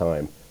at this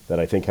time that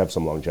I think have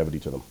some longevity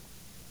to them.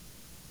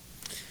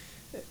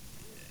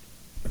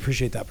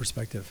 appreciate that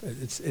perspective.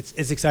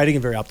 It's exciting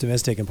and very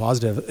optimistic and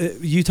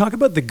positive. You talk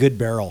about the good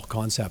barrel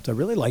concept. I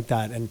really like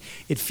that, and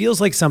it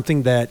feels like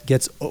something that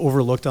gets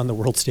overlooked on the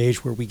world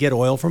stage, where we get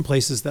oil from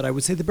places that I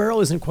would say the barrel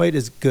isn't quite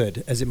as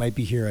good as it might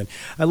be here. And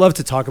I love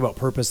to talk about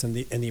purpose and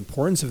the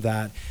importance of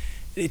that.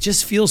 It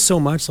just feels so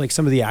much like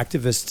some of the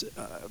activist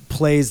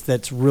plays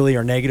that really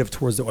are negative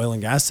towards the oil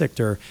and gas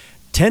sector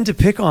tend to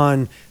pick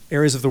on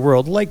areas of the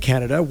world like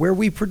Canada, where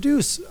we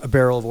produce a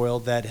barrel of oil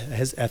that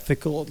has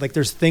ethical, like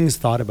there's things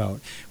thought about.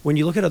 When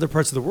you look at other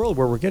parts of the world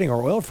where we're getting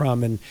our oil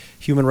from and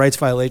human rights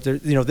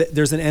violated,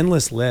 there's an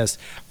endless list.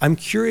 I'm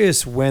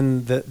curious,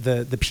 when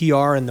the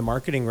PR and the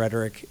marketing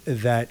rhetoric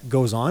that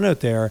goes on out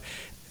there,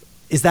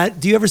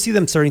 do you ever see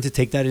them starting to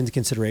take that into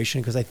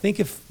consideration? Because I think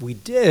if we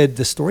did,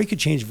 the story could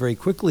change very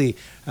quickly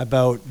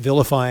about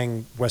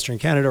vilifying Western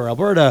Canada or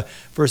Alberta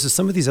versus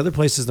some of these other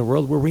places in the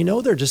world where we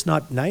know they're just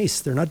not nice.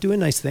 They're not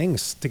doing nice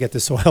things to get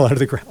this oil out of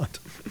the ground.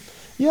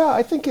 Yeah,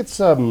 I think it's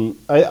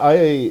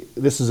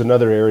this is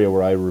another area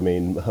where I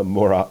remain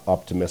more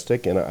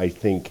optimistic, and I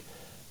think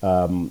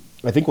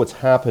what's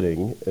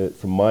happening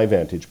from my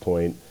vantage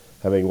point,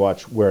 having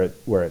watched where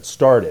it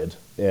started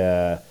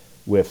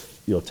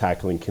with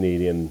tackling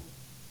Canadian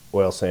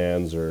oil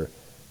sands or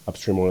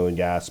upstream oil and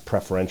gas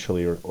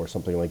preferentially or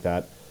something like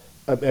that.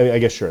 I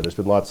guess sure, there's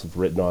been lots of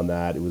written on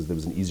that. There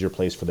was an easier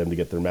place for them to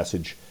get their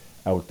message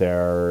out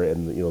there,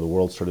 and the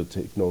world started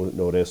to take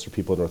notice, or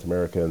people in North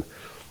America and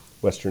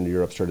Western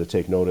Europe started to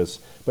take notice.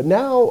 But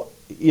now,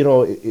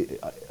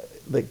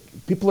 like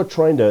people are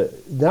trying to,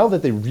 now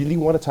that they really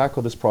want to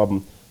tackle this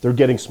problem, they're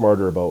getting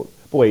smarter about,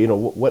 boy,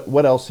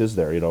 what else is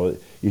there? You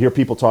hear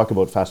people talk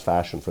about fast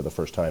fashion for the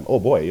first time.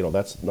 Oh boy,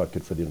 that's not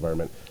good for the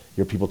environment.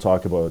 You hear people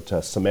talk about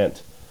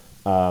cement.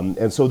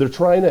 And so they're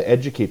trying to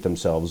educate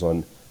themselves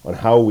on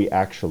how we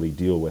actually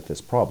deal with this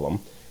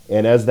problem.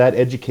 And as that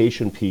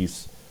education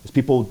piece, as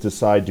people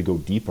decide to go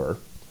deeper,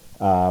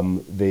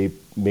 they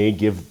may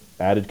give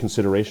added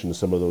consideration to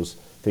some of those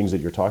things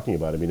that you're talking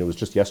about. I mean, it was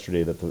just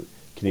yesterday that the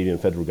Canadian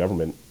federal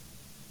government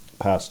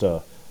passed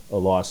a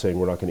law saying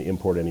we're not going to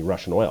import any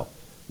Russian oil.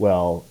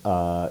 Well,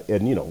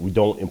 and we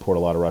don't import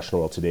a lot of Russian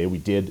oil today. We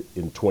did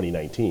in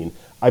 2019.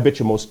 I bet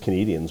you most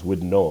Canadians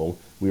would know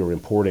we were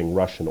importing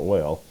Russian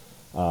oil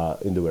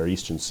into our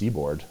eastern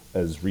seaboard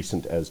as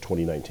recent as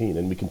 2019,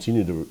 and we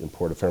continue to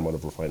import a fair amount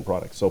of refined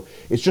products. So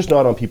it's just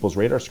not on people's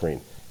radar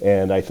screen.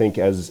 And I think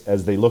as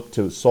they look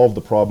to solve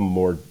the problem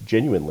more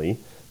genuinely,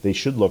 they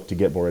should look to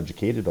get more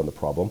educated on the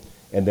problem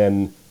and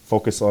then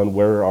focus on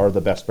where are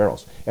the best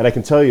barrels. And I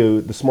can tell you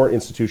the smart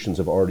institutions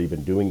have already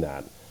been doing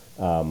that.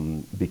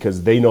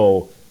 Because they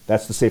know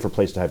that's the safer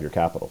place to have your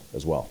capital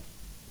as well.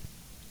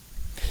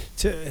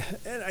 And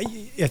I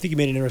think you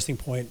made an interesting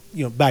point,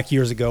 back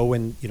years ago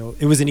when,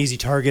 it was an easy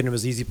target and it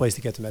was an easy place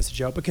to get the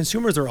message out. But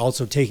consumers are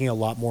also taking a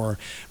lot more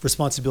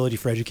responsibility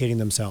for educating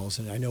themselves.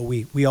 And I know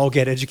we all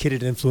get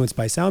educated and influenced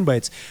by sound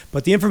bites,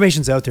 but the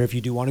information's out there if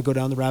you do want to go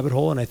down the rabbit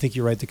hole. And I think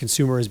you're right. The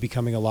consumer is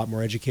becoming a lot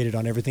more educated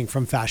on everything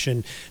from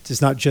fashion to,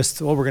 it's not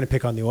just, we're going to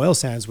pick on the oil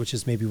sands, which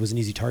maybe was an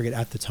easy target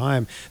at the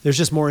time. There's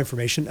just more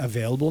information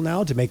available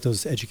now to make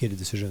those educated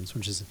decisions,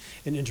 which is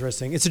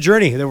it's a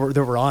journey that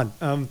we're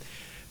on.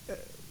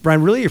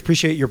 Brian, really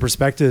appreciate your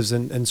perspectives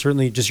and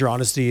certainly just your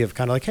honesty of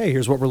kind of like, hey,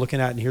 here's what we're looking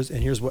at and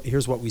here's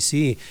what we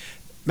see.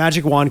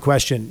 Magic wand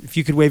question. If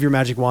you could wave your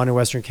magic wand in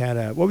Western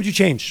Canada, what would you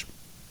change?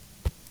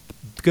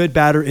 Good,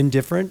 bad, or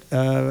indifferent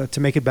to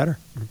make it better?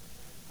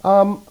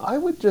 I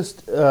would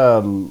just,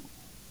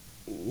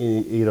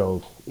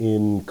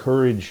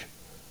 encourage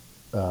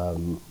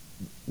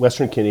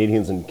Western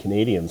Canadians and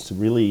Canadians to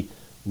really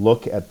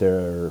look at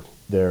their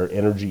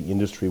energy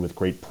industry with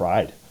great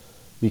pride,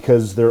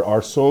 because there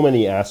are so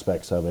many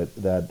aspects of it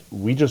that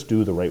we just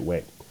do the right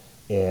way.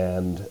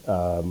 And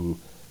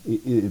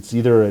it's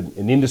either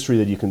an industry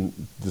that you can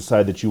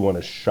decide that you want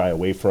to shy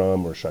away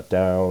from or shut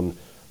down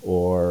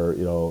or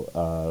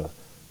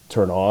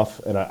turn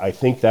off. And I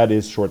think that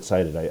is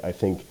short-sighted. I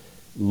think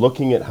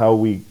looking at how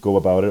we go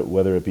about it,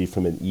 whether it be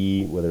from an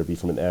E, whether it be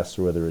from an S,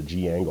 or whether a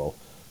G angle,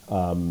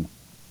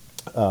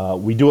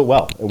 we do it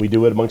well, and we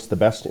do it amongst the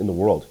best in the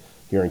world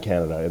here in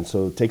Canada. And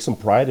so take some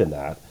pride in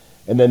that.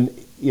 And then,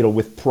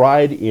 with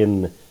pride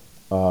in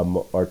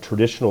our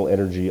traditional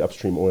energy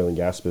upstream oil and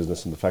gas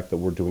business and the fact that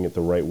we're doing it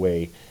the right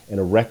way, and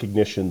a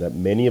recognition that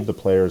many of the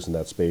players in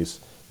that space,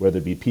 whether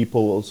it be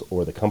peoples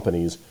or the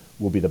companies,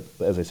 will be,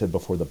 as I said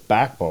before, the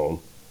backbone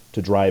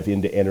to drive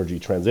into energy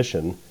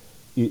transition.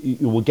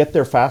 You will get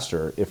there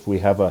faster if we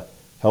have a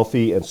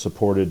healthy and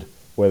supported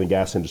oil and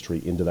gas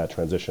industry into that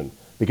transition,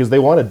 because they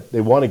want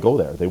to go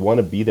there. They want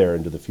to be there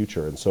into the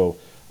future. And so,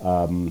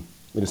 in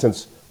a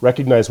sense,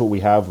 recognize what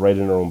we have right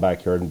in our own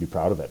backyard and be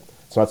proud of it.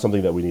 It's not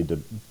something that we need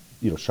to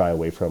shy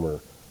away from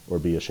or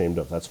be ashamed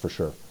of, that's for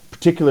sure.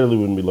 Particularly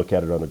when we look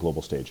at it on a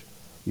global stage.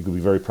 You can be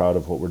very proud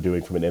of what we're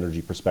doing from an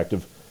energy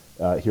perspective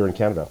here in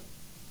Canada.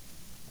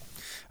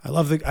 I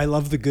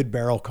love the good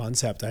barrel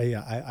concept.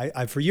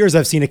 I for years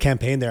I've seen a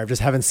campaign there. I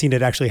just haven't seen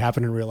it actually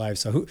happen in real life.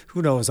 So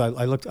who knows? I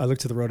look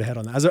to the road ahead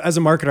on that. As a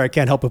marketer, I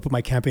can't help but put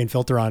my campaign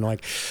filter on.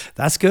 Like,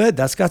 that's good.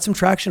 That's got some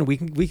traction.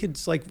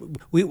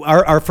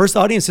 Our first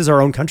audience is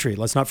our own country.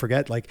 Let's not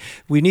forget. Like,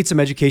 we need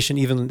some education,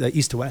 even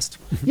east to west.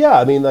 Yeah,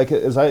 I mean, like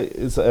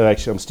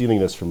actually, I'm stealing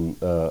this from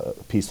a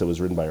piece that was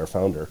written by our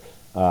founder.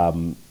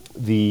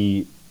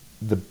 The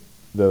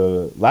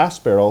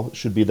last barrel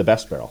should be the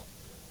best barrel.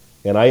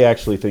 And I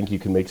actually think you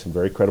can make some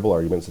very credible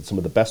arguments that some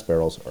of the best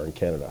barrels are in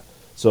Canada.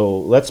 So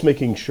let's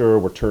making sure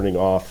we're turning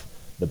off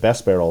the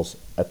best barrels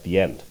at the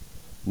end,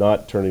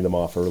 not turning them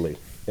off early,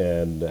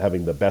 and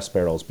having the best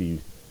barrels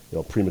be,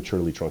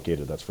 prematurely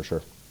truncated. That's for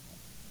sure.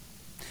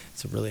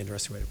 It's a really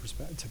interesting way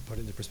to put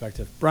into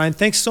perspective. Brian,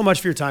 thanks so much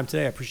for your time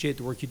today. I appreciate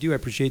the work you do. I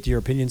appreciate your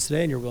opinions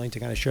today, and you're willing to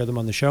kind of share them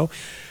on the show.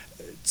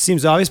 It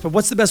seems obvious, but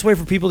what's the best way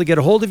for people to get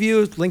a hold of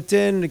you?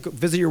 LinkedIn,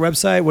 visit your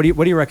website. What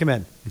do you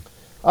recommend?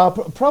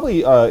 Probably,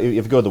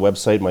 if you go to the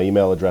website, my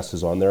email address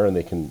is on there, and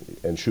they can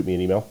shoot me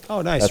an email.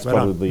 Oh, nice. That's right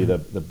probably the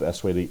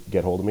best way to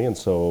get hold of me. And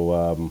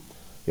so,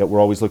 we're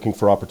always looking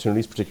for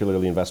opportunities,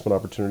 particularly investment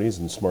opportunities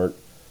and smart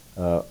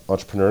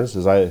entrepreneurs.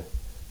 As I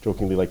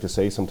jokingly like to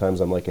say, sometimes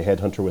I'm like a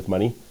headhunter with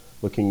money,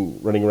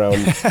 running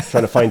around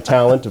trying to find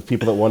talent of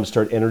people that want to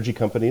start energy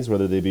companies,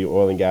 whether they be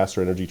oil and gas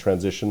or energy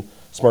transition.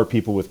 Smart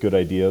people with good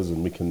ideas,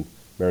 and we can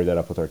marry that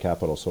up with our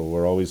capital. So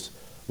we're always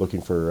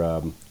looking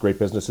for great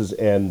businesses.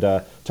 And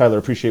Tyler,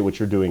 appreciate what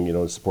you're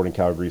doing, supporting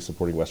Calgary,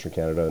 supporting Western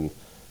Canada, and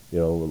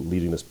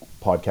leading this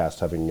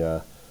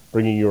podcast,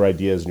 bringing your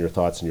ideas and your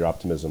thoughts and your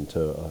optimism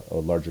to a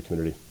larger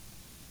community.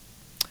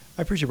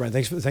 I appreciate it, Brian.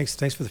 Thanks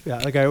for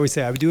the like I always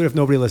say, I would do it if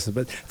nobody listens,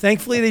 but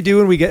thankfully they do,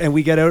 and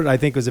we get out. I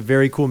think it was a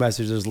very cool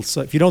message.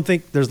 If you don't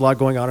think there's a lot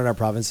going on in our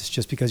province, it's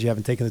just because you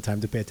haven't taken the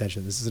time to pay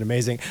attention. This is an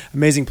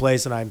amazing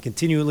place, and I'm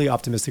continually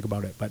optimistic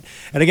about it.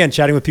 And again,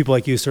 chatting with people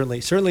like you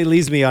certainly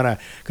leads me on a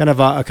kind of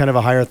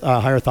a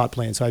higher thought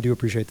plane. So I do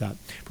appreciate that,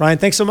 Brian.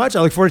 Thanks so much.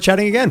 I look forward to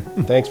chatting again.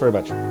 Thanks very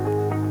much.